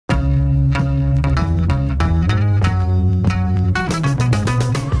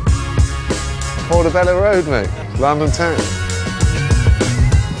Portobello Road, mate. London town.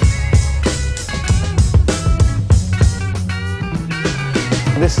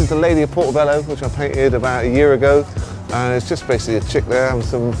 This is the Lady of Portobello, which I painted about a year ago. And it's just basically a chick there having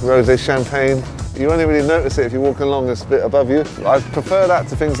some rosé champagne. You only really notice it if you're walking along this bit above you. I prefer that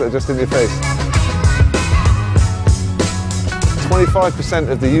to things that are just in your face. 25%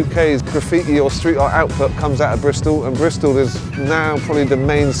 of the UK's graffiti or street art output comes out of Bristol, and Bristol is now probably the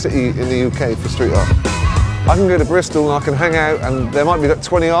main city in the UK for street art. I can go to Bristol and I can hang out and there might be like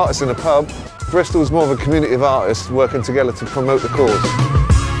 20 artists in a pub. Bristol's more of a community of artists working together to promote the cause.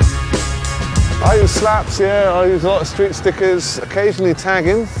 I use slaps, yeah, I use a lot of street stickers, occasionally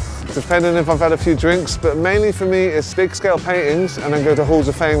tagging, depending if I've had a few drinks, but mainly for me it's big scale paintings and then go to halls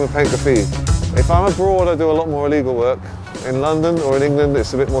of fame and paint graffiti. If I'm abroad I do a lot more illegal work. In London or in England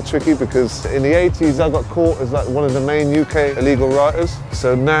it's a bit more tricky because in the 80s I got caught as like one of the main UK illegal writers.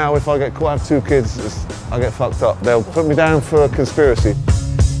 So now if I get caught, I have 2 kids, I get fucked up. They'll put me down for a conspiracy.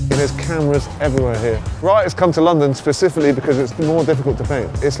 There's cameras everywhere here. Writers come to London specifically because it's more difficult to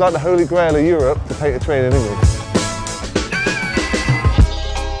paint. It's like the holy grail of Europe to paint a train in England.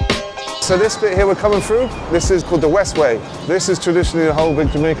 So this bit here we're coming through, this is called the Westway. This is traditionally the whole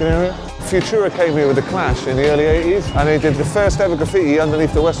big Jamaican area. Futura came here with the Clash in the early 80s and they did the first ever graffiti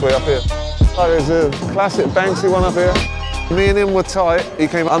underneath the Westway up here. There's a classic Banksy one up here. Me and him were tight, he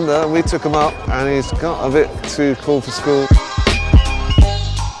came under and we took him up and he's got a bit too cool for school.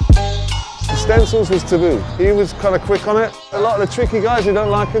 Stencils was taboo. He was kind of quick on it. A lot of the tricky guys who don't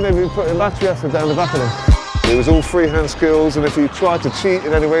like him, they've been putting battery acid down the back of them. It was all freehand skills and if you tried to cheat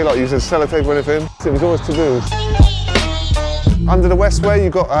in any way, like using sellotape or anything, it was always taboo. Under the Westway,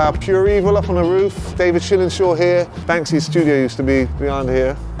 you've got Pure Evil up on the roof, David Shillinshaw here, Banksy's studio used to be behind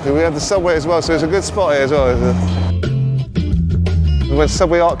here. We had the subway as well, so it's a good spot here as well. When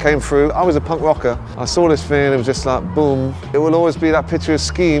Subway Art came through, I was a punk rocker. I saw this thing, it was just like, boom. It will always be that picture of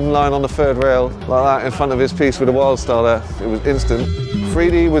Scheme lying on the 3rd rail, like that in front of his piece with the Wild Star there. It was instant.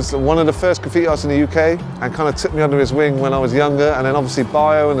 3D was one of the first graffiti artists in the UK and kind of took me under his wing when I was younger, and then obviously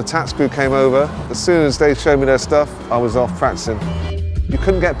Bio and the Tats crew came over. As soon as they showed me their stuff, I was off practicing. You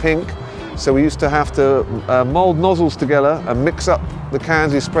couldn't get pink, so we used to have to mould nozzles together and mix up the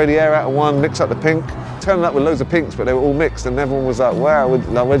cans. You spray the air out of one, mix up the pink, turn it up with loads of pinks, but they were all mixed and everyone was like, wow,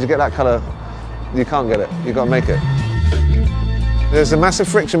 where'd you get that colour? You can't get it, you got to make it. There's a massive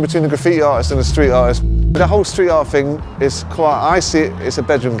friction between the graffiti artist and the street artist. The whole street art thing is quite, I see it, it's a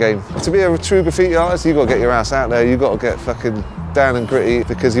bedroom game. To be a true graffiti artist, you've got to get your ass out there, you've got to get fucking down and gritty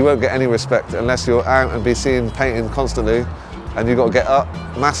because you won't get any respect unless you're out and be seen painting constantly, and you've got to get up,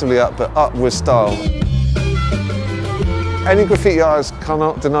 massively up, but up with style. Any graffiti artist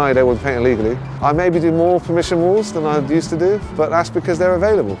cannot deny they would paint illegally. I maybe do more permission walls than I used to do, but that's because they're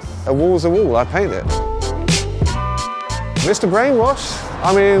available. A wall's a wall, I paint it. Mr. Brainwash,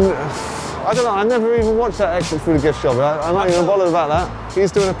 I mean, I don't know, I never even watched that exit through the gift shop. I'm not even bothered about that.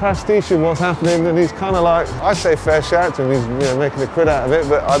 He's doing a pastiche of what's happening and he's kind of like, I say fair shout to him, he's making a quid out of it,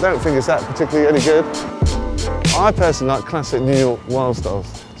 but I don't think it's that particularly any good. I personally like classic New York wild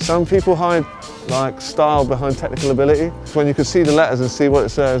styles. Some people hide like style behind technical ability. When you can see the letters and see what it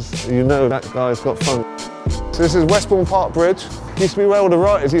says, you know that guy's got funk. So this is Westbourne Park Bridge. Used to be where all the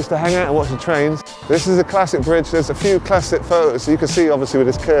writers used to hang out and watch the trains. This is a classic bridge. There's a few classic photos, so you can see obviously with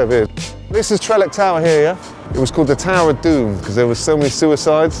this curve here. This is Trellick Tower here, yeah? It was called the Tower of Doom because there were so many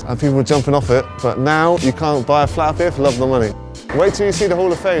suicides and people were jumping off it. But now you can't buy a flat up here for love of the money. Wait till you see the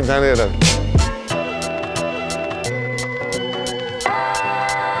Hall of Fame down here though.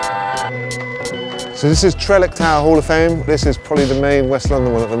 So this is Trellick Tower Hall of Fame. This is probably the main West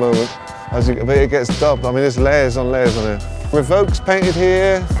London one at the moment. But it gets dubbed. I mean, there's layers on layers on here. Revoke's painted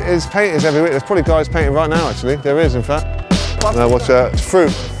here. There's painters everywhere. There's probably guys painting right now, actually. There is, in fact. Now watch out. It's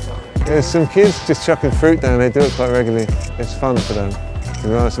fruit. There's some kids just chucking fruit down. They do it quite regularly. It's fun for them. To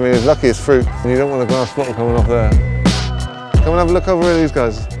be honest, I mean, it's lucky it's fruit. And you don't want a glass bottle coming off there. Come and have a look over at these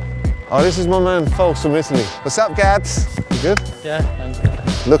guys. Oh, this is my man, False from Italy. What's up, Gads? You good? Yeah, I'm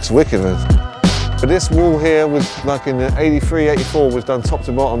good. Looks wicked, man. But this wall here was like in the 83, 84 was done top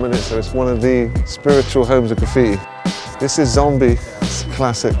to bottom in it, so it's one of the spiritual homes of graffiti. This is Zombie, it's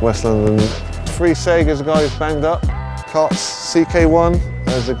classic West London. Free Sega's a guy who's banged up. Cots, CK1,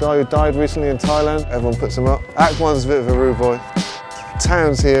 there's a guy who died recently in Thailand, everyone puts him up. Act 1's a bit of a rude boy.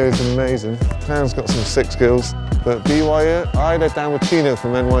 Towns here is amazing. Towns got some sick skills. But BY here, they're down with Chino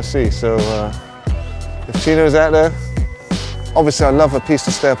from NYC, so if Chino's out there, obviously I love a piece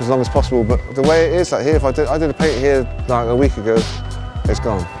to stay up as long as possible, but the way it is, like here, I did a paint here like a week ago, it's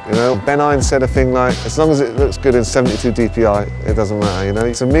gone. You know, Ben Hines said a thing like, as long as it looks good in 72 DPI, it doesn't matter, you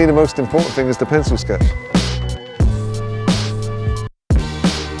know. To me, the most important thing is the pencil sketch.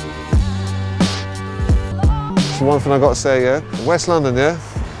 So one thing I got to say, yeah, West London, yeah,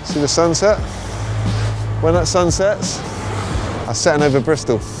 see the sunset? When that sun sets, I'm setting over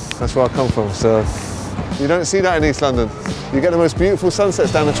Bristol. That's where I come from, so you don't see that in East London. You get the most beautiful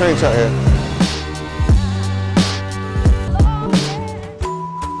sunsets down the train track here.